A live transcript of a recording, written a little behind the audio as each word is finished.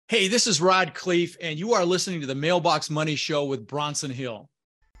Hey, this is Rod Cleef, and you are listening to the Mailbox Money Show with Bronson Hill.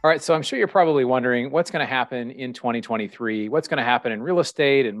 All right, so I'm sure you're probably wondering what's going to happen in 2023, what's going to happen in real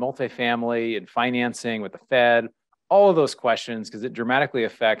estate and multifamily and financing with the Fed, all of those questions, because it dramatically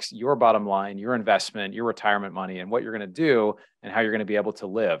affects your bottom line, your investment, your retirement money, and what you're going to do and how you're going to be able to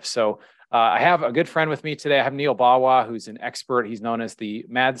live. So I have a good friend with me today. I have Neal Bawa, who's an expert. He's known as the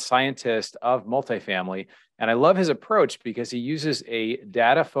Mad Scientist of Multifamily. And I love his approach because he uses a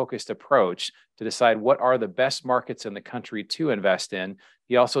data-focused approach to decide what are the best markets in the country to invest in.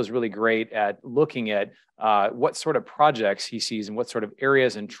 He also is really great at looking at what sort of projects he sees and what sort of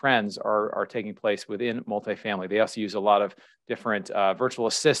areas and trends are taking place within multifamily. They also use a lot of different virtual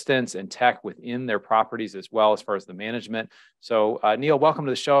assistants and tech within their properties as well as far as the management. So Neal, welcome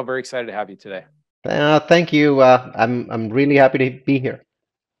to the show. I'm very excited to have you today. Thank you. I'm really happy to be here.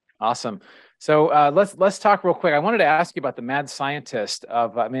 Awesome. So let's talk real quick. I wanted to ask you about the Mad Scientist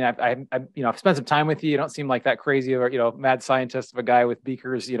of. I mean, I've spent some time with you. You don't seem like that crazy of mad scientist of a guy with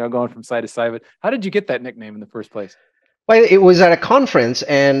beakers, going from side to side. But how did you get that nickname in the first place? Well, it was at a conference,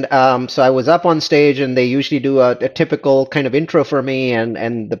 and so I was up on stage, and they usually do a typical kind of intro for me,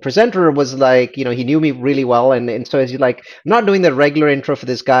 and the presenter was like, he knew me really well, and so he's like, I'm not doing the regular intro for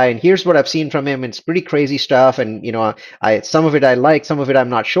this guy, and here's what I've seen from him. It's pretty crazy stuff, and I some of it I like, some of it I'm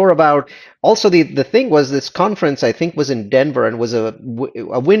not sure about. Also, the thing was this conference I think was in Denver and was a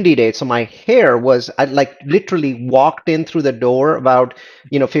windy day, so my hair was I like literally walked in through the door about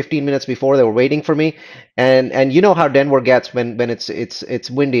 15 minutes before they were waiting for me, and you know how Denver gets when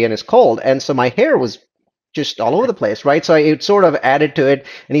it's windy and it's cold, and so my hair was just all over the place, right? So it sort of added to it.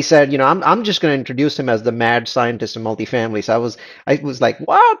 And he said, I'm just going to introduce him as the mad scientist of multifamily. So I was like,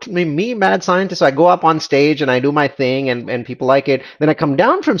 what? Me, mad scientist? So I go up on stage and I do my thing, and people like it. Then I come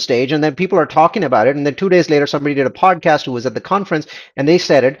down from stage, and then people are talking about it. And then 2 days later, somebody did a podcast who was at the conference, and they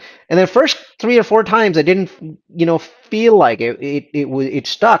said it. And then first 3 or 4 times, I didn't, feel like it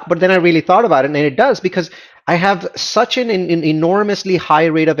stuck. But then I really thought about it, and it does, because I have such an enormously high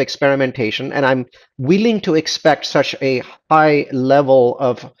rate of experimentation, and I'm willing to expect such a high level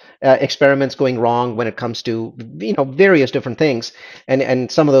of experiments going wrong when it comes to various different things. And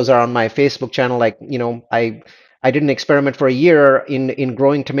some of those are on my Facebook channel. Like I did an experiment for a year in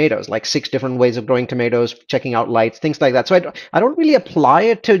growing tomatoes, like 6 different ways of growing tomatoes, checking out lights, things like that. So I don't really apply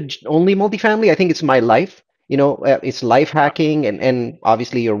it to only multifamily. I think it's my life. It's life hacking, and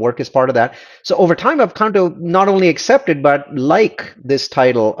obviously your work is part of that. So over time, I've come to not only accept it, but like this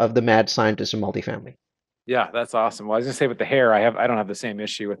title of the Mad Scientist of Multifamily. Yeah, that's awesome. Well, I was gonna say with the hair, I don't have the same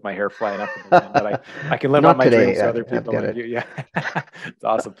issue with my hair flying up in the wind, but I can live Not out my today. dreams so other people like you. Yeah, it's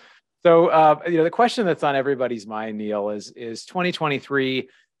awesome. So the question that's on everybody's mind, Neal, is 2023.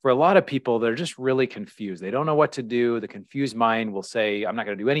 For a lot of people, they're just really confused. They don't know what to do. The confused mind will say, I'm not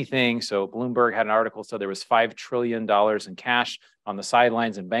going to do anything. So Bloomberg had an article, so there was $5 trillion in cash on the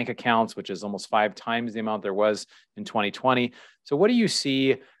sidelines and bank accounts, which is almost 5 times the amount there was in 2020. So what do you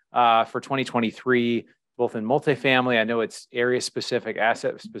see for 2023, both in multifamily? I know it's area specific,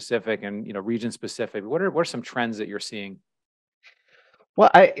 asset specific, and region specific. What are some trends that you're seeing? Well,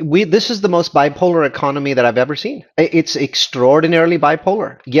 this is the most bipolar economy that I've ever seen. It's extraordinarily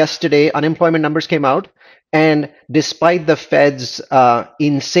bipolar. Yesterday, unemployment numbers came out, and despite the Fed's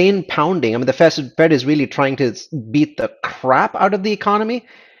insane pounding, I mean, the Fed is really trying to beat the crap out of the economy.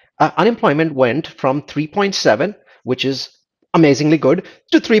 Unemployment went from 3.7, which is amazingly good,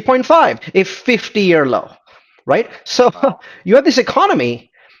 to 3.5, a 50-year low, right? So you have this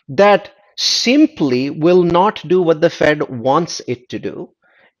economy that simply will not do what the Fed wants it to do.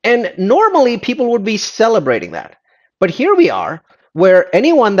 And normally people would be celebrating that. But here we are, where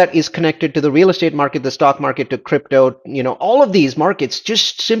anyone that is connected to the real estate market, the stock market, to crypto, all of these markets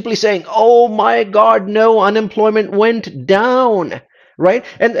just simply saying, oh my God, no, unemployment went down, right?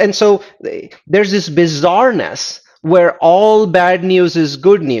 And so there's this bizarreness where all bad news is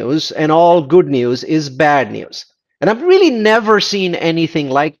good news and all good news is bad news. And I've really never seen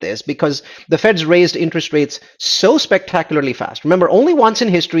anything like this, because the Fed's raised interest rates so spectacularly fast. Remember, only once in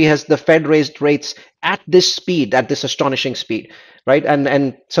history has the Fed raised rates at this speed, at this astonishing speed, right?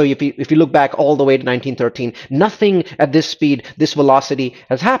 And so if you look back all the way to 1913, nothing at this speed, this velocity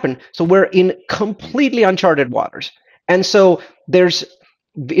has happened. So we're in completely uncharted waters. And so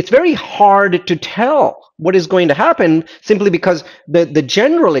it's very hard to tell what is going to happen, simply because the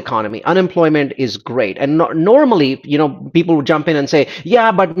general economy, unemployment is great. And normally, people would jump in and say,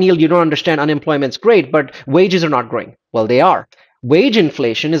 yeah, but Neal, you don't understand, unemployment's great, but wages are not growing. Well, they are. wage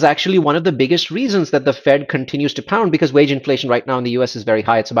inflation is actually one of the biggest reasons that the Fed continues to pound, because wage inflation right now in the US is very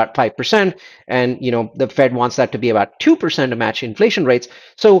high. It's about 5%. And the Fed wants that to be about 2% to match inflation rates.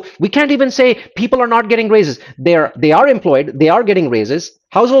 So we can't even say people are not getting raises. They are employed, they are getting raises.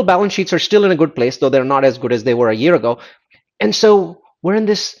 Household balance sheets are still in a good place, though they're not as good as they were a year ago. And so we're in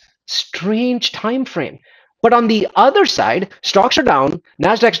this strange time frame. But on the other side, stocks are down.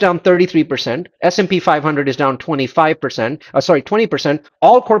 Nasdaq's down 33%. S&P 500 is down 25%. 20%.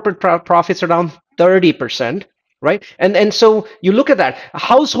 All corporate profits are down 30%. Right. And so you look at that.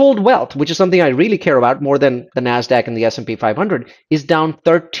 Household wealth, which is something I really care about more than the Nasdaq and the S&P 500, is down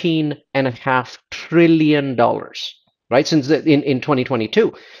 $13.5 trillion, right, since in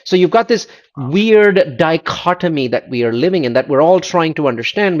 2022. So you've got this weird dichotomy that we are living in, that we're all trying to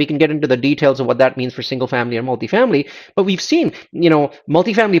understand. We can get into the details of what that means for single family or multifamily, but we've seen,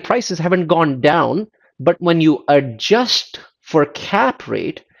 multifamily prices haven't gone down, but when you adjust for cap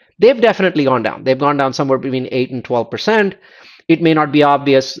rate, they've definitely gone down. They've gone down somewhere between 8 and 12%. It may not be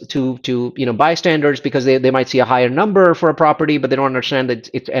obvious to bystanders, because they might see a higher number for a property, but they don't understand that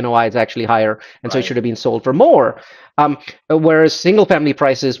its NOI is actually higher, and so it should have been sold for more. Whereas single family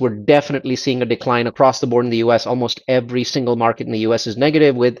prices, we're definitely seeing a decline across the board in the U.S. Almost every single market in the U.S. is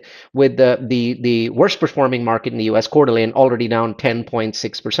negative, with the worst performing market in the U.S., Coeur d'Alene, already down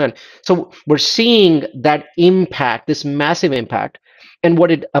 10.6%. So we're seeing that impact, this massive impact. And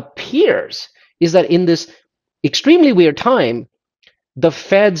what it appears is that in this extremely weird time, the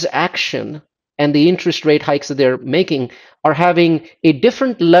Fed's action and the interest rate hikes that they're making are having a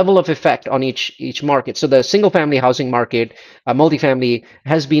different level of effect on each market. So the single family housing market, multifamily,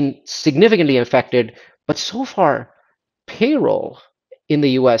 has been significantly affected, but so far payroll in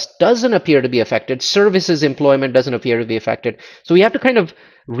the US doesn't appear to be affected. Services employment doesn't appear to be affected. So we have to kind of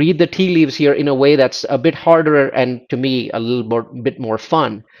read the tea leaves here in a way that's a bit harder, and to me a bit more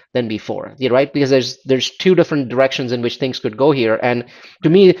fun than before, right? Because there's two different directions in which things could go here. And to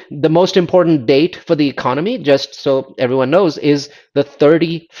me, the most important date for the economy, just so everyone knows, is the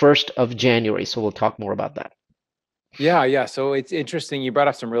 31st of January. So we'll talk more about that. Yeah. So it's interesting. You brought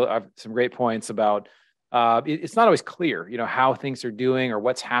up some great points about it's not always clear, how things are doing or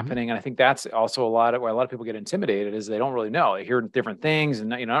what's happening. And I think that's also why a lot of people get intimidated, is they don't really know. They hear different things,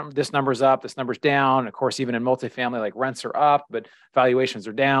 and this number's up, this number's down. And of course, even in multifamily, like rents are up, but valuations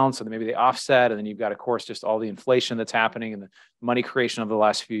are down. So maybe they offset. And then you've got, of course, just all the inflation that's happening and the money creation of the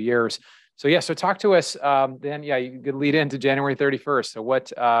last few years. So talk to us. Then you could lead into January 31st. So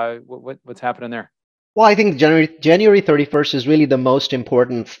what's happening there? Well, I think January 31st is really the most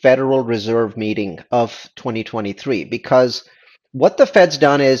important Federal Reserve meeting of 2023, because what the Fed's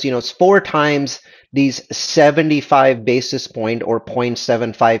done is, it's 4 times these 75 basis point or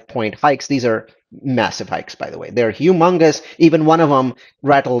 0.75 point hikes. These are massive hikes, by the way. They're humongous. Even one of them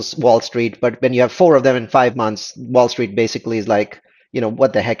rattles Wall Street. But when you have 4 of them in 5 months, Wall Street basically is like,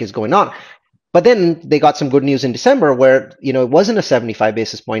 what the heck is going on? But then they got some good news in December where, it wasn't a 75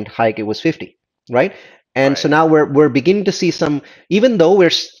 basis point hike, it was 50. Right. And so now we're beginning to see some, even though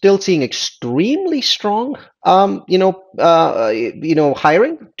we're still seeing extremely strong, hiring.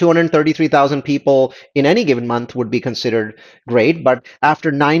 233,000 people in any given month would be considered great. But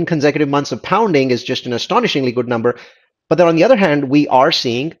after 9 consecutive months of pounding is just an astonishingly good number. But then on the other hand, we are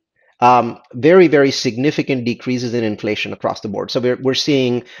seeing very, very significant decreases in inflation across the board. So we're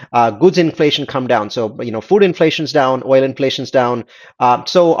seeing goods inflation come down. So food inflation's down, oil inflation's down.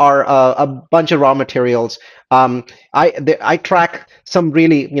 So are a bunch of raw materials. I track some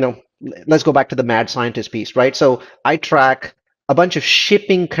really, let's go back to the Mad Scientist piece, right? So I track a bunch of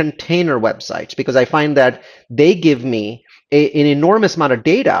shipping container websites, because I find that they give me an enormous amount of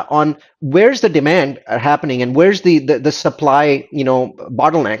data on where's the demand happening and where's the supply,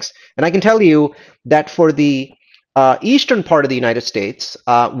 bottlenecks. And I can tell you that for the eastern part of the United States,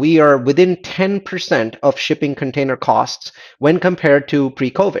 we are within 10% of shipping container costs when compared to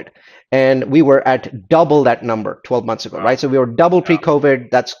pre-COVID. And we were at double that number 12 months ago, right? So we were double pre-COVID.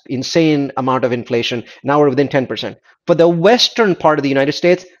 That's insane amount of inflation. Now we're within 10%. For the western part of the United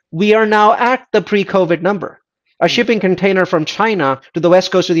States, we are now at the pre-COVID number. A shipping container from China to the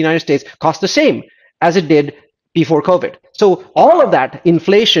West Coast of the United States cost the same as it did before COVID. So all of that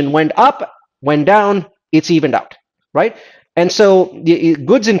inflation went up, went down, it's evened out, right? And so the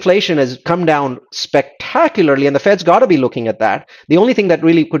goods inflation has come down spectacularly, and the Fed's got to be looking at that. The only thing that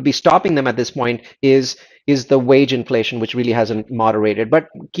really could be stopping them at this point is the wage inflation, which really hasn't moderated. But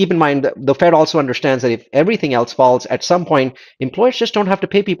keep in mind that the Fed also understands that if everything else falls, at some point, employers just don't have to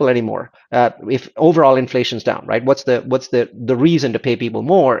pay people anymore if overall inflation's down, right? What's the reason to pay people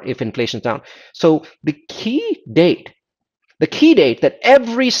more if inflation's down? So the key date The key date that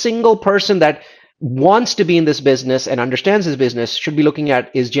every single person that wants to be in this business and understands this business should be looking at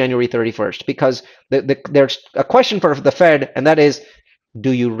is January 31st, because there's a question for the Fed, and that is,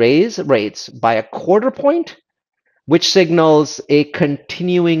 do you raise rates by a quarter point, which signals a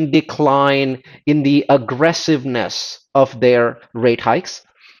continuing decline in the aggressiveness of their rate hikes,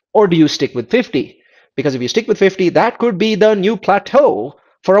 or do you stick with 50? Because if you stick with 50, that could be the new plateau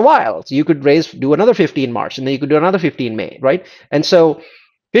for a while. So you could do another 50 in March, and then you could do another 50 in May, right? And so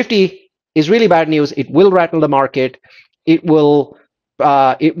 50 is really bad news. It will rattle the market. It will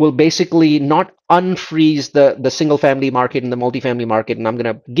basically not unfreeze the single family market and the multifamily market. And I'm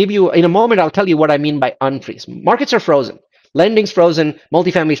going to give you in a moment. I'll tell you what I mean by unfreeze. Markets are frozen. Lending's frozen.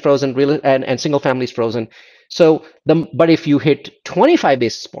 Multifamily's frozen. And single family's frozen. But if you hit 25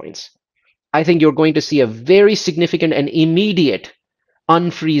 basis points, I think you're going to see a very significant and immediate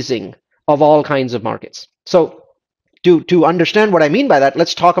unfreezing of all kinds of markets. So to understand what I mean by that,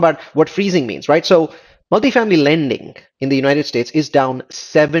 let's talk about what freezing means, right? So multifamily lending in the United States is down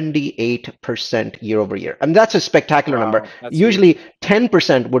 78% year over year. I mean, that's a spectacular number. Usually huge.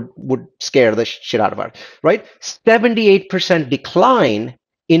 10% would scare the shit out of us, right? 78% decline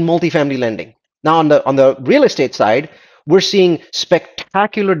in multifamily lending. Now on the real estate side, we're seeing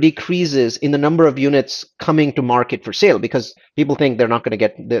spectacular decreases in the number of units coming to market for sale because people think they're not going to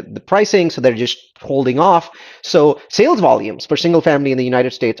get the pricing, so they're just holding off. So sales volumes for single family in the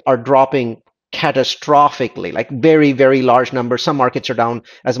United States are dropping catastrophically, like very, very large numbers. Some markets are down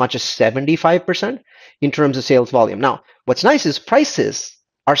as much as 75% in terms of sales volume. Now, what's nice is prices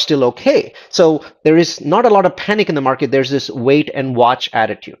are still okay. So there is not a lot of panic in the market. There's this wait and watch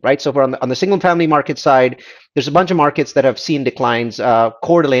attitude, right? So on the single family market side, there's a bunch of markets that have seen declines.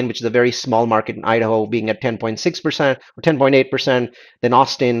 Coeur d'Alene, which is a very small market in Idaho, being at 10.6% or 10.8%. Then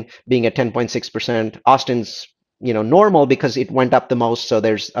Austin being at 10.6%. Austin's normal because it went up the most, so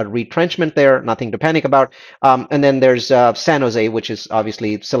there's a retrenchment there, nothing to panic about. And then there's San Jose, which is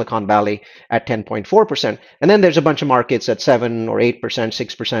obviously Silicon Valley, at 10.4%. And then there's a bunch of markets at 7 or 8%,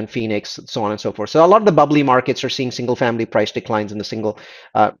 6%, Phoenix, so on and so forth. So a lot of the bubbly markets are seeing single family price declines in the single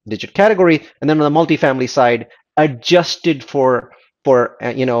digit category. And then on the multifamily side, adjusted for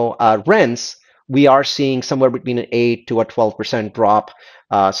rents, we are seeing somewhere between an 8 to a 12% drop.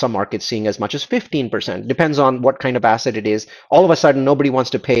 Some markets seeing as much as 15%. Depends on what kind of asset it is. All of a sudden, nobody wants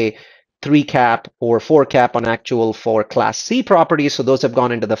to pay 3 cap or 4 cap on actual for Class C properties, so those have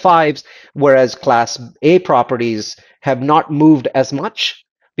gone into the 5s, whereas Class A properties have not moved as much,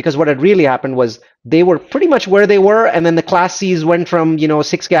 because what had really happened was they were pretty much where they were, and then the Class Cs went from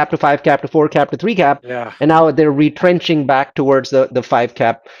 6 cap to 5 cap to 4 cap to 3 cap, and now they're retrenching back towards the 5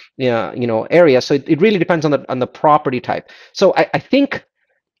 cap area. So it really depends on the property type. So I think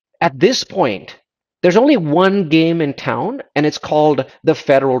at this point, there's only one game in town, and it's called the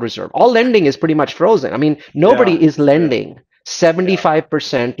Federal Reserve. All lending is pretty much frozen. I mean, nobody is lending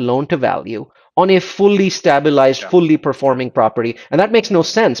 75% loan to value on a fully stabilized, fully performing property. And that makes no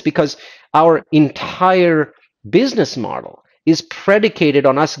sense because our entire business model is predicated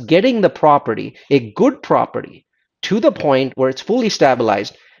on us getting the property, a good property, to the point where it's fully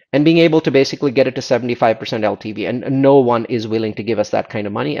stabilized and being able to basically get it to 75% LTV. And no one is willing to give us that kind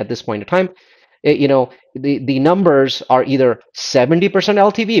of money at this point in time. The numbers are either 70%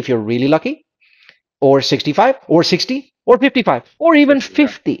 LTV if you're really lucky, or 65, or 60, or 55, or even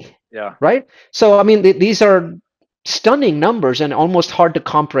 50. Yeah. Right? So, I mean, these are stunning numbers and almost hard to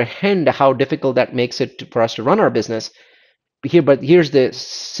comprehend how difficult that makes it for us to run our business. But here's the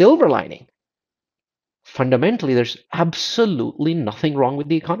silver lining. Fundamentally, there's absolutely nothing wrong with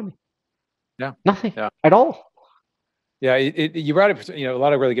the economy. Yeah. Nothing at all. Yeah, you brought up a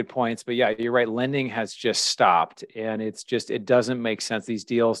lot of really good points, but yeah, you're right. Lending has just stopped, and it doesn't make sense. These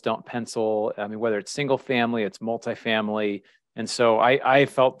deals don't pencil. I mean, whether it's single family, it's multifamily, and so I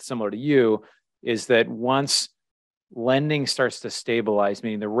felt similar to you, is that once lending starts to stabilize,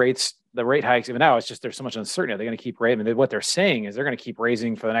 meaning the rate hikes, even now, it's just there's so much uncertainty. They're going to keep raising. I mean, what they're saying is they're going to keep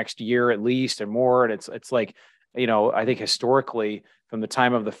raising for the next year at least and more. And it's like, I think historically, from the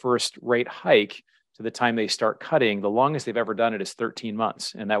time of the first rate hike to the time they start cutting, the longest they've ever done it is 13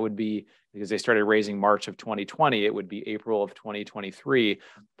 months. And that would be because they started raising March of 2020. It would be April of 2023,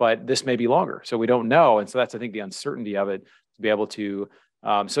 but this may be longer. So we don't know. And so that's, I think, the uncertainty of it, to be able to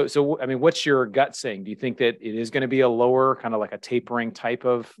so I mean, what's your gut saying? Do you think that it is going to be a lower, kind of like a tapering type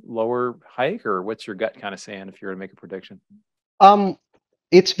of lower hike, or what's your gut kind of saying if you're going to make a prediction?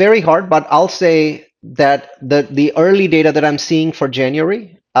 It's very hard, but I'll say that the early data that I'm seeing for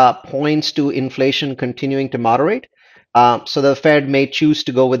January points to inflation continuing to moderate. So the Fed may choose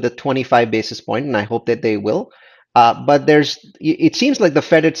to go with the 25 basis point, and I hope that they will. But it seems like the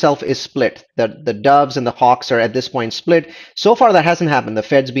Fed itself is split. The doves and the hawks are at this point split. So far, that hasn't happened. The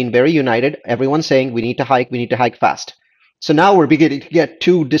Fed's been very united. Everyone's saying we need to hike fast. So now we're beginning to get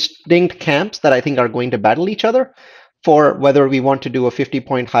two distinct camps that I think are going to battle each other for whether we want to do a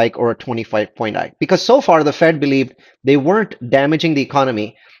 50-point hike or a 25-point hike. Because so far, the Fed believed they weren't damaging the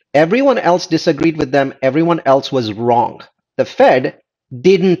economy. Everyone else disagreed with them. Everyone else was wrong. The Fed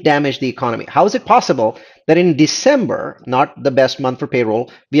didn't damage the economy. How is it possible that in December, not the best month for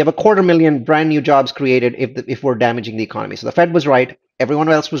payroll, we have 250,000 brand new jobs created if we're damaging the economy? So the Fed was right. Everyone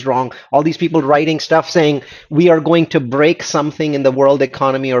else was wrong. All these people writing stuff saying we are going to break something in the world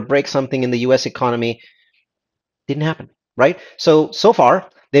economy or break something in the US economy didn't happen, right? So far,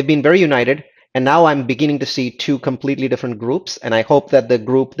 they've been very united. And now I'm beginning to see two completely different groups. And I hope that the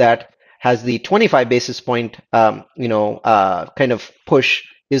group that has the 25 basis point, kind of push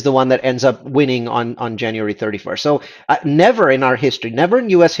is the one that ends up winning on January 31st. So never in our history, never in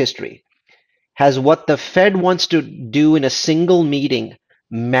US history, has what the Fed wants to do in a single meeting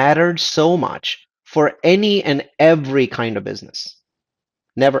mattered so much for any and every kind of business.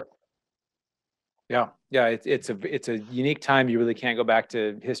 Never. Yeah, it's a unique time. You really can't go back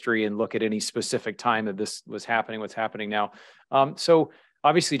to history and look at any specific time that this was happening. What's happening now? So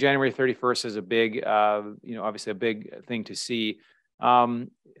obviously, January 31st is a big, obviously a big thing to see. I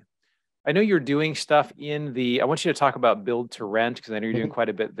know you're doing stuff in the. I want you to talk about build to rent because I know you're doing quite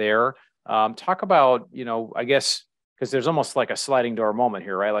a bit there. Talk about, I guess, because there's almost like a sliding door moment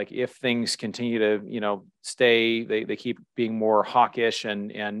here, right? Like if things continue to, stay, they keep being more hawkish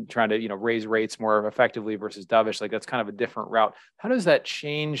and trying to, raise rates more effectively versus dovish. Like that's kind of a different route. How does that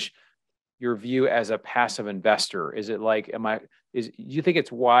change your view as a passive investor? Is it like, do you think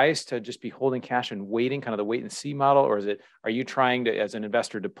it's wise to just be holding cash and waiting, kind of the wait and see model? Or are you trying to, as an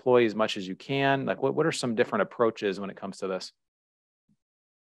investor, deploy as much as you can? Like what are some different approaches when it comes to this?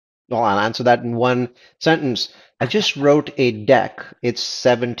 Well, I'll answer that in one sentence. I just wrote a deck, it's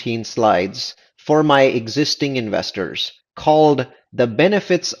 17 slides, for my existing investors called The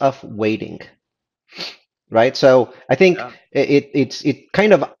Benefits of Waiting. Right? So I think it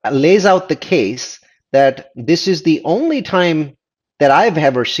kind of lays out the case that this is the only time that I've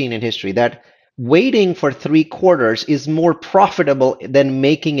ever seen in history that waiting for 3 quarters is more profitable than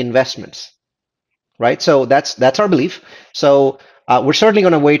making investments. Right? So that's our belief. So we're certainly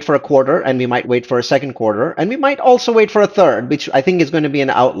going to wait for a quarter, and we might wait for a second quarter, and we might also wait for a third, which I think is going to be an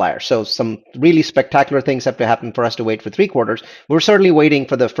outlier. So some really spectacular things have to happen for us to wait for 3 quarters. We're certainly waiting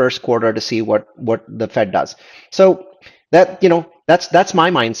for the first quarter to see what the Fed does. So that's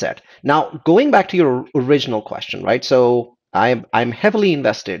my mindset. Now going back to your original question, right? So I'm heavily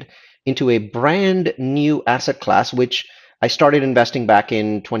invested into a brand new asset class, which I started investing back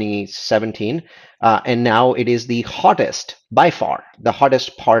in 2017, and now it is the hottest, by far, the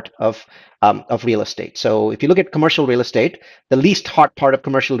hottest part of real estate. So if you look at commercial real estate, the least hot part of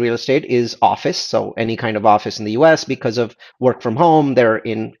commercial real estate is office. So any kind of office in the US, because of work from home, they're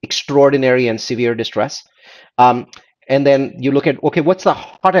in extraordinary and severe distress. And then you look at, okay, what's the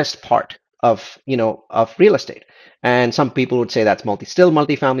hottest part of real estate? And some people would say that's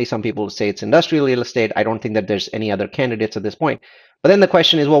multifamily. Some people would say it's industrial real estate. I don't think that there's any other candidates at this point. But then the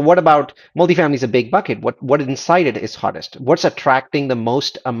question is, well, what about multifamily is a big bucket? What inside it is hottest? What's attracting the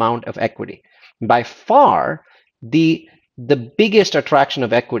most amount of equity? By far, the biggest attraction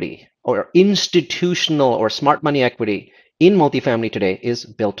of equity or institutional or smart money equity in multifamily today is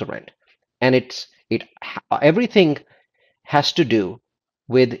built to rent. And everything has to do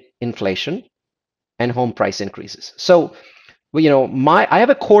with inflation and home price increases. So, I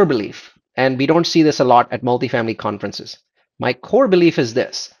have a core belief, and we don't see this a lot at multifamily conferences. My core belief is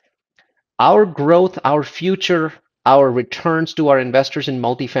this: our growth, our future, our returns to our investors in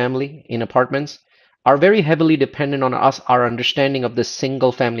multifamily, in apartments, are very heavily dependent on our understanding of the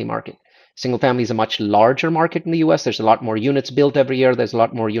single family market. Single family is a much larger market in the US. There's a lot more units built every year. There's a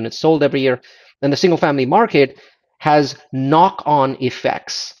lot more units sold every year. And the single family market has knock-on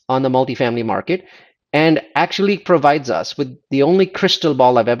effects on the multifamily market and actually provides us with the only crystal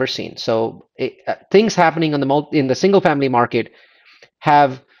ball I've ever seen. So things happening in the single family market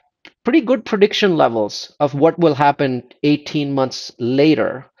have pretty good prediction levels of what will happen 18 months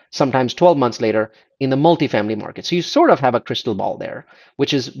later, sometimes 12 months later in the multifamily market. So you sort of have a crystal ball there,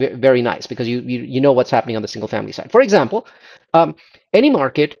 which is very nice because you know what's happening on the single family side. For example, any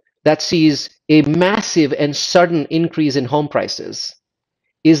market that sees a massive and sudden increase in home prices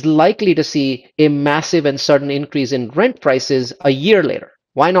is likely to see a massive and sudden increase in rent prices a year later.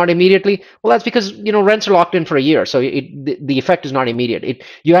 Why not immediately? Well, that's because rents are locked in for a year, so the effect is not immediate.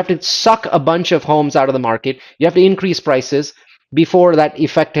 You have to suck a bunch of homes out of the market. You have to increase prices before that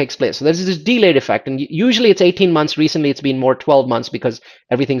effect takes place. So there's this delayed effect, and usually it's 18 months. Recently, it's been more 12 months because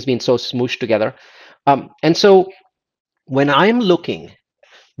everything's been so smooshed together. And so when I'm looking,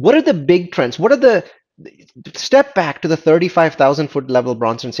 what are the big trends? What are the step back to the 35,000 foot level,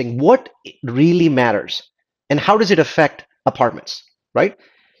 Bronson, saying what really matters and how does it affect apartments, right?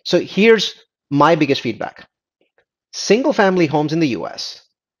 So here's my biggest feedback. Single family homes in the US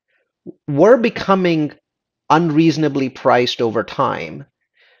were becoming unreasonably priced over time,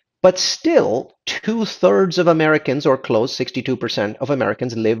 but still 2/3 of Americans, or close, 62% of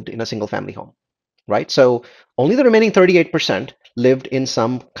Americans lived in a single family home, right? So only the remaining 38% lived in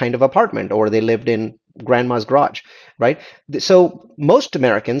some kind of apartment, or they lived in grandma's garage, right? So most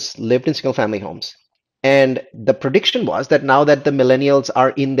Americans lived in single family homes. And the prediction was that now that the millennials are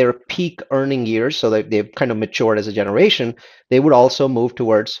in their peak earning years, so that they've kind of matured as a generation, they would also move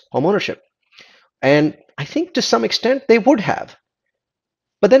towards homeownership. And I think to some extent they would have.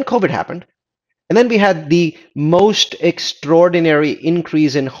 But then COVID happened. And then we had the most extraordinary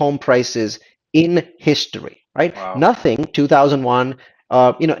increase in home prices in history, right? Wow. Nothing 2001,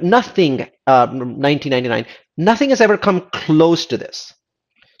 nothing 1999, nothing has ever come close to this.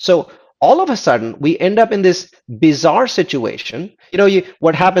 So all of a sudden, we end up in this bizarre situation.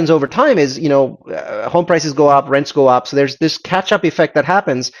 What happens over time is, home prices go up, rents go up. So there's this catch-up effect that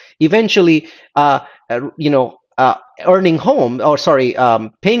happens. Eventually, earning home, or sorry,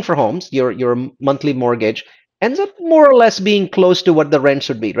 paying for homes, your monthly mortgage ends up more or less being close to what the rent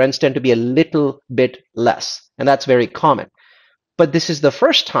should be. Rents tend to be a little bit less, and that's very common. But this is the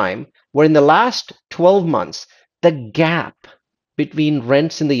first time where in the last 12 months, the gap between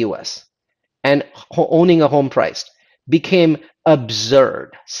rents in the US and owning a home price became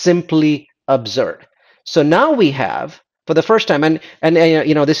absurd, simply absurd. So now we have, for the first time, and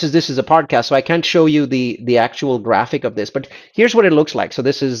this is a podcast, so I can't show you the actual graphic of this, but here's what it looks like. So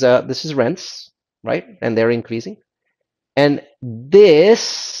this is rents, right, and they're increasing, and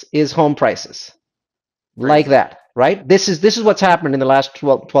this is home prices, like Crazy. that, right? This is what's happened in the last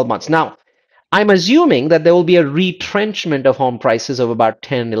 12 months. Now, I'm assuming that there will be a retrenchment of home prices of about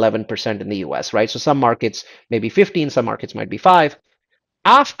 10, 11% in the US, right? So some markets may be 15, some markets might be 5.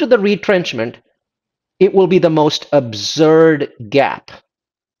 After the retrenchment, it will be the most absurd gap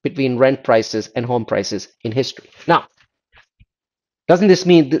between rent prices and home prices in history. Now, doesn't this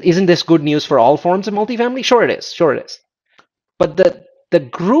mean, isn't this good news for all forms of multifamily? Sure it is. Sure it is. But the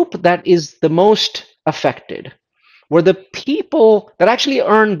group that is the most affected were the people that actually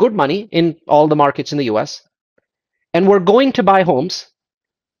earn good money in all the markets in the US and were going to buy homes,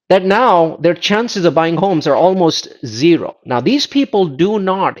 that now their chances of buying homes are almost zero. Now, these people do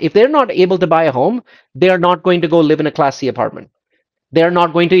not, if they're not able to buy a home, they are not going to go live in a Class C apartment. They're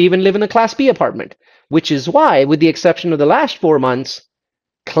not going to even live in a Class B apartment, which is why, with the exception of the last 4 months,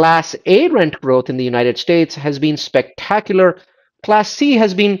 Class A rent growth in the United States has been spectacular. Class C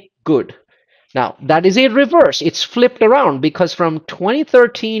has been good. Now, that is a reverse. It's flipped around because from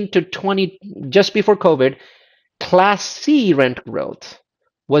 2013 to just before COVID, Class C rent growth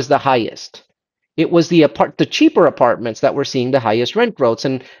was the highest. It was the cheaper apartments that were seeing the highest rent growths,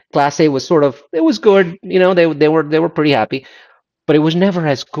 and Class A was it was good. They were pretty happy, but it was never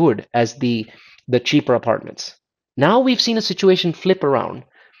as good as the cheaper apartments. Now we've seen a situation flip around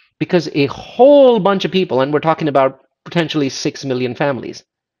because a whole bunch of people, and we're talking about potentially 6 million families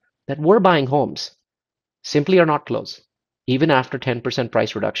that were buying homes, simply are not close, even after 10%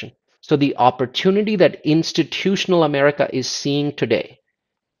 price reduction. So the opportunity that institutional America is seeing today,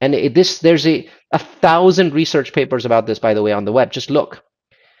 and there's a 1,000 research papers about this, by the way, on the web. Just look.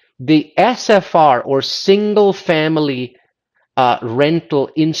 The SFR, or single family rental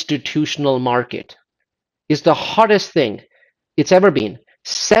institutional market, is the hottest thing it's ever been.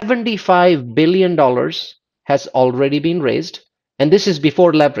 $75 billion has already been raised. And this is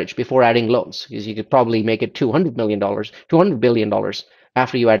before leverage, before adding loans, because you could probably make it $200 million, $200 billion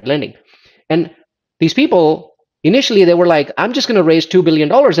after you add lending. And these people, initially, they were like, I'm just going to raise $2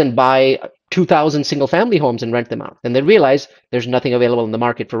 billion and buy 2,000 single family homes and rent them out. And they realize there's nothing available in the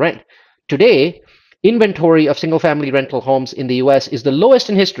market for rent. Today, inventory of single family rental homes in the US is the lowest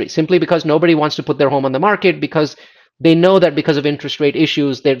in history, simply because nobody wants to put their home on the market because they know that because of interest rate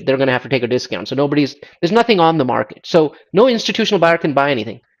issues, they're going to have to take a discount. So there's nothing on the market. So no institutional buyer can buy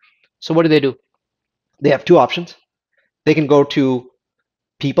anything. So what do? They have two options. They can go to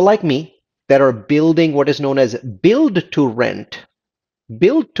people like me that are building what is known as build to rent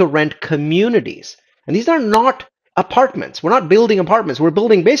communities. And these are not Apartments. We're not building apartments. We're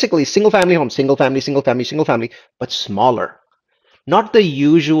building basically single family homes, single family, single family, single family, but smaller. Not the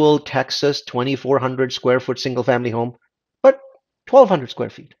usual Texas 2,400 square foot single family home, but 1,200 square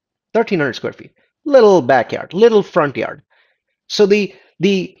feet, 1,300 square feet, little backyard, little front yard. So the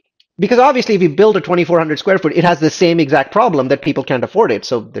because obviously if you build a 2,400 square foot, it has the same exact problem that people can't afford it.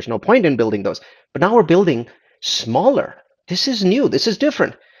 So there's no point in building those. But now we're building smaller. This is new. This is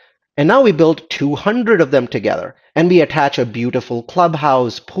different. And now we build 200 of them together, and we attach a beautiful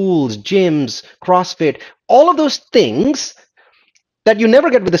clubhouse, pools, gyms, CrossFit, all of those things that you never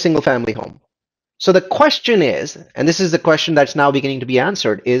get with a single family home. So the question is, and this is the question that's now beginning to be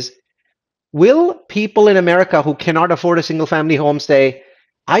answered, is will people in America who cannot afford a single family home say,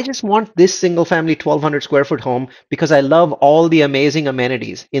 I just want this single family 1,200 square foot home because I love all the amazing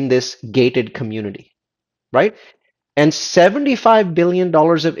amenities in this gated community, right? And $75 billion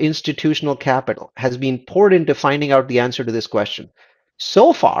of institutional capital has been poured into finding out the answer to this question.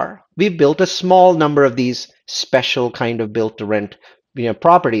 So far, we've built a small number of these special kind of built to rent,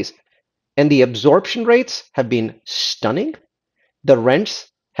 properties, and the absorption rates have been stunning. The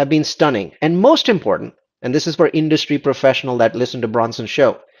rents have been stunning, and most important, and this is for industry professional that listen to Bronson's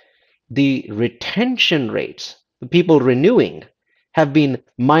show, the retention rates, the people renewing, have been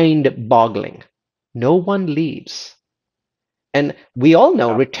mind-boggling. No one leaves. And we all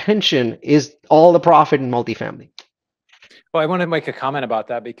know retention is all the profit in multifamily. Well, I want to make a comment about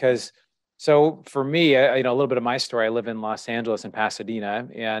that because, so for me, a little bit of my story. I live in Los Angeles and Pasadena,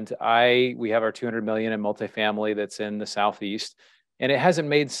 and we have our 200 million in multifamily that's in the Southeast, and it hasn't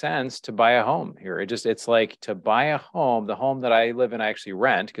made sense to buy a home here. It's like to buy a home. The home that I live in, I actually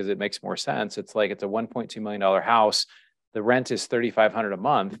rent because it makes more sense. It's like it's a $1.2 million house. The rent is $3,500 a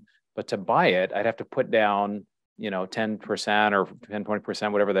month, but to buy it, I'd have to put down 10% or 10,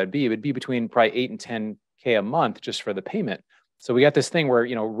 20%, whatever that'd be. It would be between probably 8 and 10K a month just for the payment. So we got this thing where,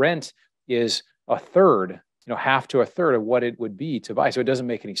 rent is a third, half to a third of what it would be to buy. So it doesn't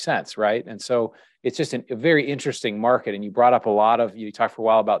make any sense, right? And so it's just a very interesting market. And you brought up you talked for a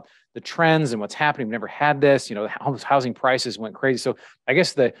while about the trends and what's happening. We've never had this, housing prices went crazy. So I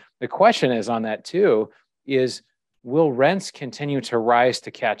guess the question is on that too, is will rents continue to rise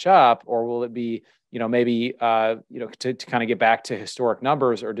to catch up, or will it be maybe, to kind of get back to historic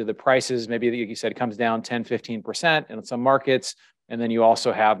numbers, or do the prices, maybe like you said, comes down 10, 15% in some markets. And then you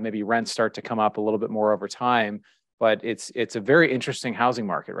also have maybe rents start to come up a little bit more over time, but it's a very interesting housing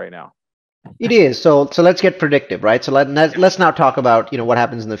market right now. It is. So let's get predictive, right? So let's now talk about, what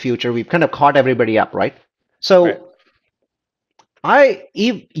happens in the future. We've kind of caught everybody up, right? So right.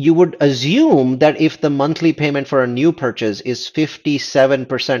 You would assume that if the monthly payment for a new purchase is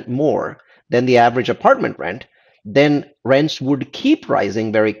 57% more than the average apartment rent, then rents would keep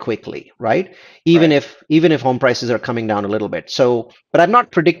rising very quickly, right? Even if home prices are coming down a little bit. So, but I'm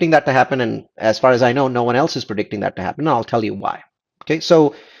not predicting that to happen, and as far as I know, no one else is predicting that to happen. And I'll tell you why. Okay,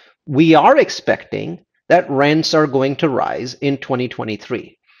 so we are expecting that rents are going to rise in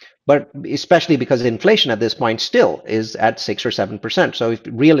 2023. But especially because inflation at this point still is at 6 or 7%. So if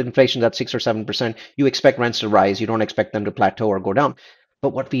real inflation is at 6 or 7%, you expect rents to rise. You don't expect them to plateau or go down.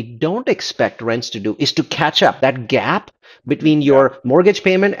 But what we don't expect rents to do is to catch up. That gap between your mortgage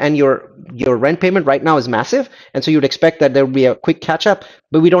payment and your rent payment right now is massive. And so you'd expect that there will be a quick catch up,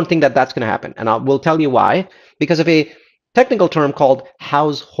 but we don't think that that's going to happen. And we'll tell you why, because of a technical term called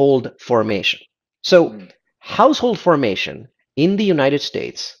household formation. So household formation in the United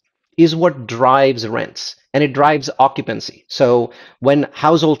States is what drives rents, and it drives occupancy. So when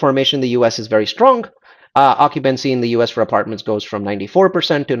household formation in the US is very strong, occupancy in the US for apartments goes from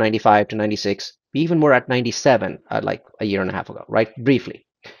 94% to 95 to 96. We even were at 97 like a year and a half ago, right? Briefly.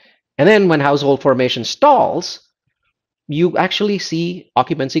 And then when household formation stalls, you actually see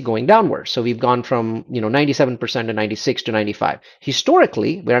occupancy going downward. So we've gone from 97% to 96 to 95.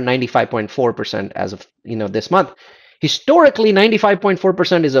 Historically, we're at 95.4% as of this month. Historically,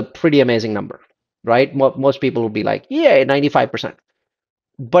 95.4% is a pretty amazing number, right? Most people will be like, yeah, 95%.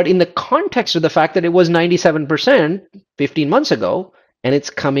 But in the context of the fact that it was 97% 15 months ago, and it's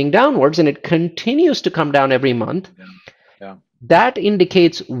coming downwards, and it continues to come down every month, that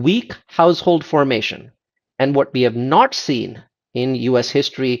indicates weak household formation. And what we have not seen in US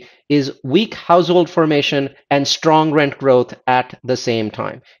history is weak household formation and strong rent growth at the same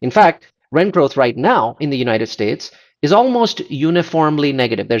time. In fact, rent growth right now in the United States is almost uniformly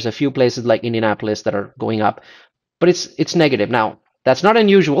negative. There's a few places like Indianapolis that are going up, but it's negative. Now, that's not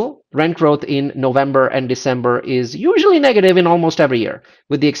unusual. Rent growth in November and December is usually negative in almost every year,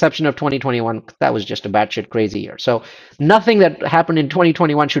 with the exception of 2021. That was just a batshit crazy year. So nothing that happened in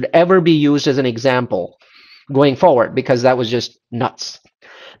 2021 should ever be used as an example going forward because that was just nuts.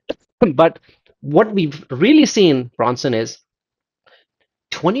 But what we've really seen, Bronson, is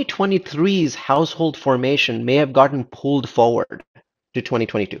 2023's household formation may have gotten pulled forward to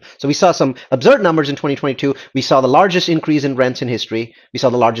 2022. So we saw some absurd numbers in 2022. We saw the largest increase in rents in history. We saw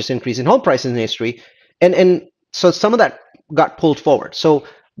the largest increase in home prices in history. And so some of that got pulled forward. So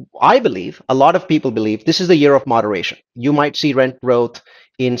I believe, a lot of people believe, this is the year of moderation. You might see rent growth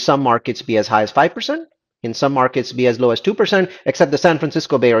in some markets be as high as 5%, in some markets be as low as 2%, except the San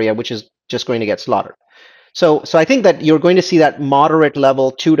Francisco Bay Area, which is just going to get slaughtered. So I think that you're going to see that moderate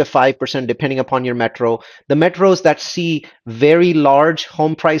level, 2 to 5%, depending upon your metro. The metros that see very large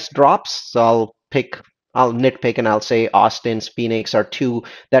home price drops, so I'll nitpick and I'll say Austin, Phoenix are two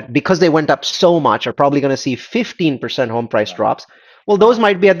that, because they went up so much, are probably going to see 15% home price drops. Well, those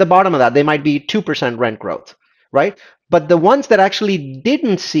might be at the bottom of that. They might be 2% rent growth, right? But the ones that actually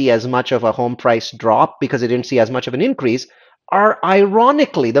didn't see as much of a home price drop because they didn't see as much of an increase are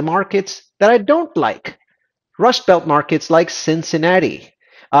ironically the markets that I don't like. Rust Belt markets like Cincinnati,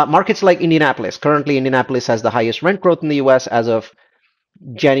 markets like Indianapolis. Currently, Indianapolis has the highest rent growth in the U.S. as of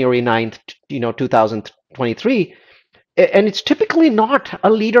January 9th, 2023. And it's typically not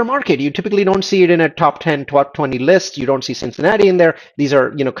a leader market. You typically don't see it in a top 10, top 20 list. You don't see Cincinnati in there. These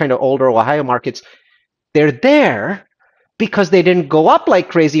are, kind of older Ohio markets. They're there because they didn't go up like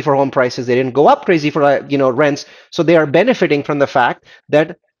crazy for home prices. They didn't go up crazy for, rents. So they are benefiting from the fact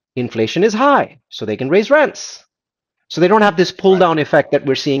that inflation is high, so they can raise rents. So they don't have this pull down effect that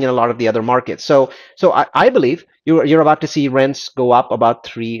we're seeing in a lot of the other markets. So I believe you're about to see rents go up about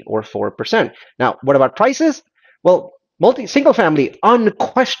 3 or 4%. Now, what about prices? Well, single family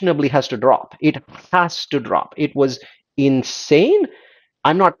unquestionably has to drop. It has to drop. It was insane.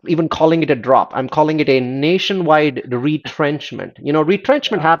 I'm not even calling it a drop. I'm calling it a nationwide retrenchment.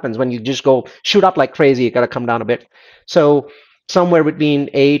 Retrenchment happens when you just go shoot up like crazy. You got to come down a bit. So somewhere between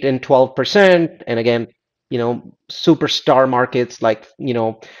 8 and 12%. And again, superstar markets like,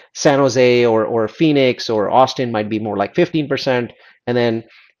 San Jose or Phoenix or Austin might be more like 15%. And then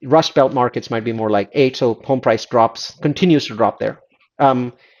Rust Belt markets might be more like 8. So home price continues to drop there.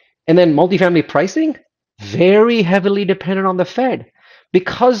 And then multifamily pricing, very heavily dependent on the Fed.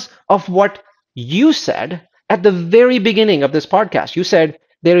 Because of what you said at the very beginning of this podcast. You said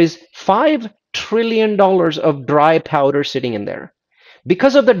there is $5 trillion of dry powder sitting in there.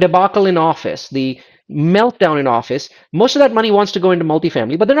 Because of the debacle in office, the meltdown in office, most of that money wants to go into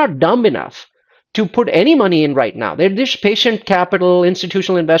multifamily, but they're not dumb enough to put any money in right now. They're just patient capital,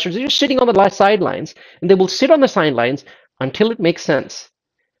 institutional investors. They're just sitting on the sidelines, and they will sit on the sidelines until it makes sense.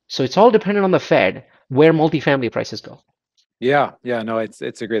 So it's all dependent on the Fed where multifamily prices go. Yeah, no, it's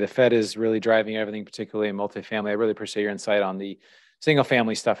a great. The Fed is really driving everything, particularly in multifamily. I really appreciate your insight on the single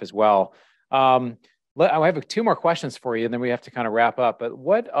family stuff as well. I have 2 more questions for you, and then we have to kind of wrap up. But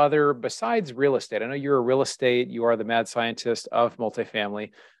what other, besides real estate? I know you're a real estate. You are the mad scientist of multifamily.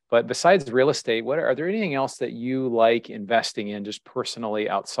 But besides real estate, are there anything else that you like investing in just personally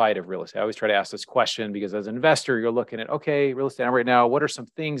outside of real estate? I always try to ask this question because as an investor, you're looking at, okay, real estate right now, what are some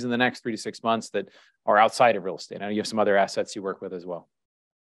things in the next 3 to 6 months that are outside of real estate? I know you have some other assets you work with as well.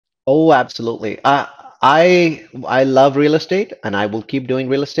 Oh, absolutely. I love real estate and I will keep doing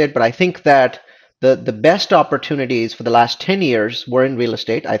real estate, but I think that the best opportunities for the last 10 years were in real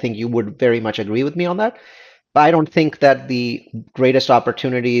estate. I think you would very much agree with me on that. But I don't think that the greatest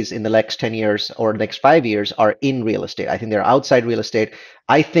opportunities in the next 10 years or next 5 years are in real estate. I think they're outside real estate.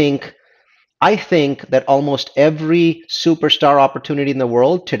 I think that almost every superstar opportunity in the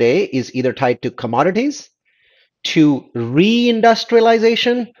world today is either tied to commodities, to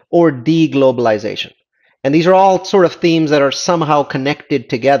reindustrialization, or deglobalization. And these are all sort of themes that are somehow connected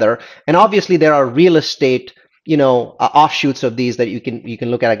together. And obviously there are real estate offshoots of these that you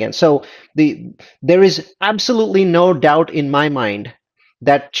can look at again. So there is absolutely no doubt in my mind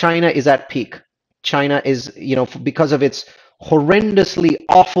that China is at peak. China is, because of its horrendously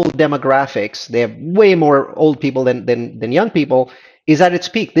awful demographics, they have way more old people than young people, is at its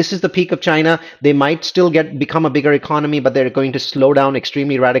peak. This is the peak of China. They might still become a bigger economy, but they're going to slow down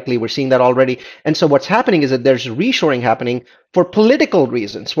extremely radically. We're seeing that already. And so what's happening is that there's reshoring happening for political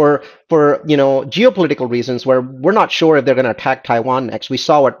reasons, for geopolitical reasons, where we're not sure if they're going to attack Taiwan next. We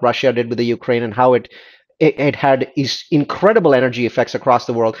saw what Russia did with the Ukraine and how it had incredible energy effects across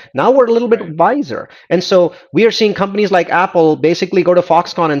the world. Now we're a little bit wiser. And so we are seeing companies like Apple basically go to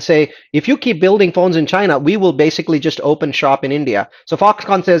Foxconn and say, if you keep building phones in China, we will basically just open shop in India. So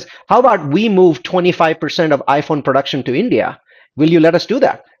Foxconn says, how about we move 25% of iPhone production to India? Will you let us do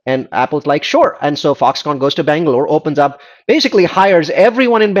that? And Apple's like, sure. And so Foxconn goes to Bangalore, opens up, basically hires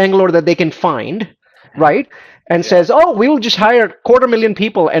everyone in Bangalore that they can find, right? And says, oh, we will just hire 250,000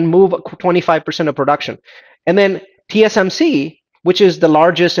 people and move 25% of production. And then TSMC, which is the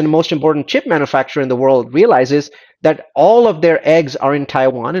largest and most important chip manufacturer in the world, realizes that all of their eggs are in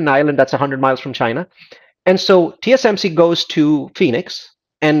Taiwan, an island that's 100 miles from China. And so TSMC goes to Phoenix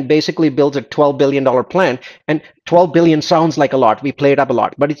and basically builds a $12 billion plant. And 12 billion sounds like a lot. We play it up a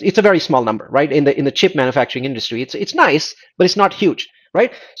lot, but it's a very small number, right? In the chip manufacturing industry, it's nice, but it's not huge,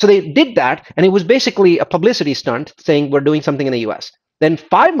 right? So they did that, and it was basically a publicity stunt saying we're doing something in the US. Then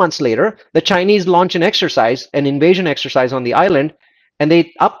 5 months later, the Chinese launch an invasion exercise on the island, and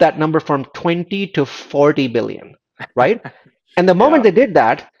they upped that number from 20 to 40 billion, right? And the moment they did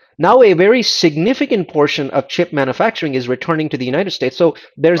that, now a very significant portion of chip manufacturing is returning to the United States. So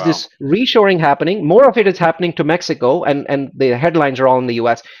there's this reshoring happening. More of it is happening to Mexico, and the headlines are all in the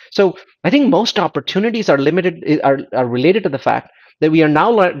US. So I think most opportunities are related to the fact that we are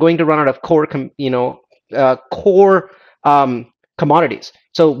now going to run out of core commodities.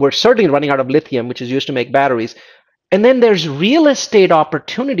 So we're certainly running out of lithium, which is used to make batteries. And then there's real estate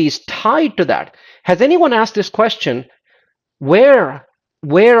opportunities tied to that. Has anyone asked this question? Where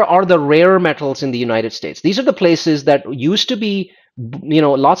are the rare metals in the United States? These are the places that used to be,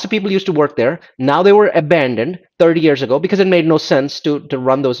 lots of people used to work there. Now they were abandoned 30 years ago because it made no sense to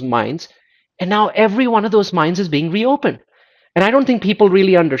run those mines. And now every one of those mines is being reopened. And I don't think people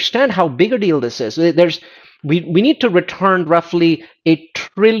really understand how big a deal this is. We need to return roughly $1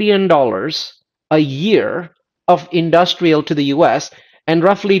 trillion a year of industrial to the US, and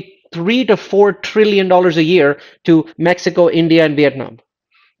roughly $3 to $4 trillion a year to Mexico, India, and Vietnam,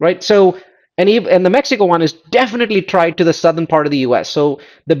 right? So, and the Mexico one is definitely tied to the southern part of the US. So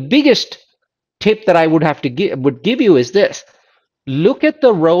the biggest tip that I would give you is this: look at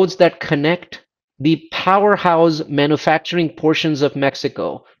the roads that connect the powerhouse manufacturing portions of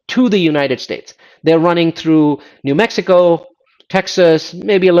Mexico to the United States. They're running through New Mexico, Texas,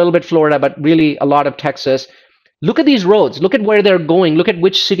 maybe a little bit Florida, but really a lot of Texas. Look at these roads. Look at where they're going. Look at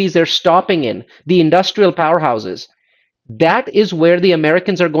which cities they're stopping in, the industrial powerhouses. That is where the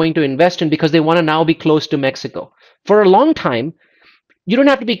Americans are going to invest in, because they want to now be close to Mexico. For a long time, you don't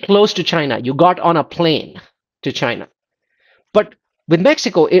have to be close to China. You got on a plane to China. But with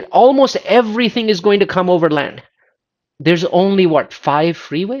Mexico, almost everything is going to come over land. There's only, 5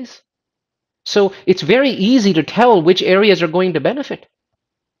 freeways? So it's very easy to tell which areas are going to benefit.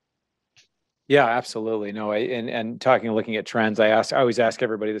 Yeah, absolutely. No, looking at trends, I always ask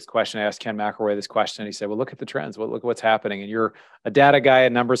everybody this question. I asked Ken McElroy this question. He said, well, look at the trends. Look what's happening. And you're a data guy, a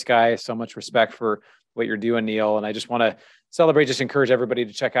numbers guy. So much respect for what you're doing, Neal. And I just want to encourage everybody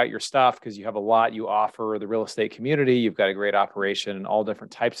to check out your stuff, because you have a lot you offer the real estate community. You've got a great operation and all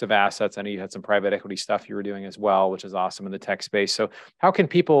different types of assets. I know you had some private equity stuff you were doing as well, which is awesome in the tech space. So how can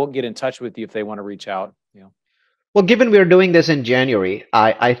people get in touch with you if they want to reach out? Well, given we're doing this in January,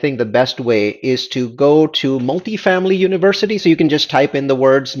 I think the best way is to go to Multifamily University. So you can just type in the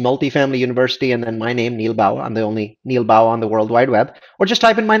words Multifamily University and then my name, Neal Bawa. I'm the only Neal Bawa on the World Wide Web. Or just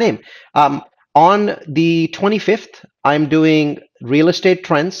type in my name. On the 25th, I'm doing Real Estate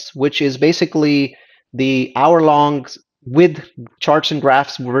Trends, which is basically the hour-long with charts and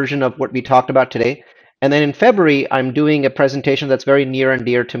graphs version of what we talked about today. And then in February, I'm doing a presentation that's very near and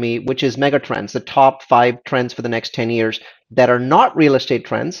dear to me, which is mega trends, the top 5 trends for the next 10 years that are not real estate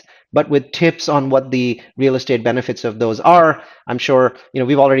trends, but with tips on what the real estate benefits of those are. I'm sure,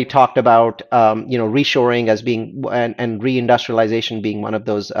 we've already talked about, reshoring as being, and reindustrialization being one of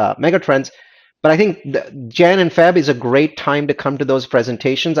those mega trends. But I think Jan and Feb is a great time to come to those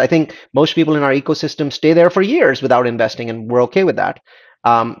presentations. I think most people in our ecosystem stay there for years without investing, and we're okay with that.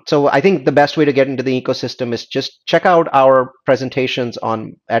 So I think the best way to get into the ecosystem is just check out our presentations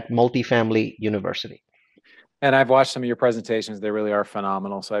at Multifamily University. And I've watched some of your presentations. They really are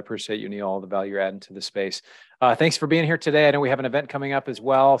phenomenal. So I appreciate you, Neal, all the value you're adding to the space. Thanks for being here today. I know we have an event coming up as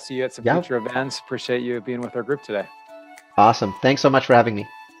well. See you at some future events. Appreciate you being with our group today. Awesome. Thanks so much for having me.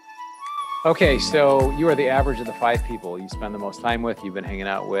 Okay, so you are the average of the 5 people you spend the most time with. You've been hanging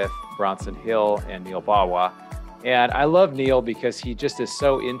out with Bronson Hill and Neal Bawa. And I love Neal because he just is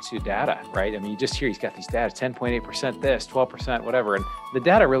so into data, right? I mean, you just hear he's got these data, 10.8% this, 12%, whatever. And the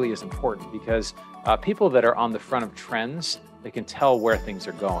data really is important because people that are on the front of trends, they can tell where things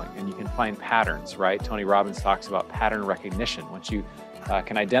are going and you can find patterns, right? Tony Robbins talks about pattern recognition. Once you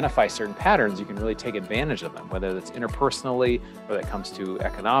can identify certain patterns, you can really take advantage of them, whether that's interpersonally, whether it comes to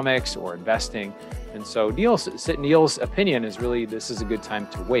economics or investing. And so Neal's opinion is really, this is a good time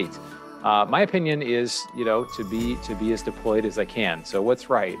to wait. My opinion is, to be as deployed as I can. So what's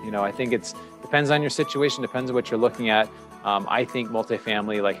right? I think depends on your situation, depends on what you're looking at. I think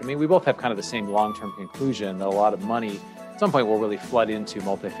multifamily, we both have kind of the same long-term conclusion that a lot of money at some point will really flood into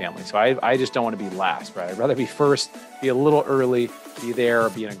multifamily. So I just don't want to be last, right? I'd rather be first, be a little early, be there,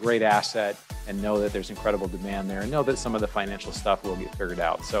 be in a great asset, and know that there's incredible demand there, and know that some of the financial stuff will get figured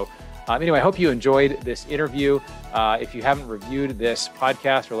out. So anyway, I hope you enjoyed this interview. If you haven't reviewed this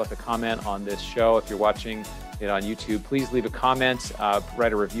podcast or left a comment on this show, if you're watching it on YouTube, please leave a comment,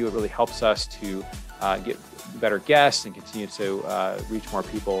 write a review. It really helps us to get better guests and continue to reach more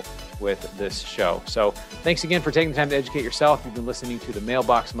people with this show. So thanks again for taking the time to educate yourself. You've been listening to the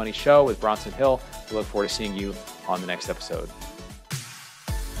Mailbox Money Show with Bronson Hill. We look forward to seeing you on the next episode.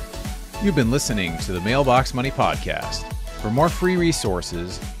 You've been listening to the Mailbox Money Podcast. For more free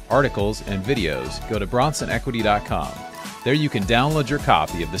resources, articles, and videos, go to bronsonequity.com. There you can download your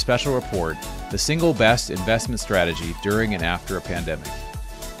copy of the special report, The Single Best Investment Strategy During and After a Pandemic.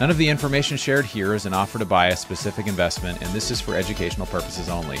 None of the information shared here is an offer to buy a specific investment, and this is for educational purposes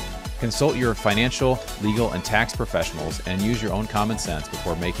only. Consult your financial, legal, and tax professionals and use your own common sense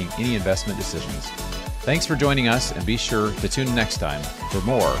before making any investment decisions. Thanks for joining us, and be sure to tune in next time for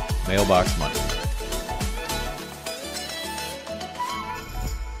more Mailbox Money.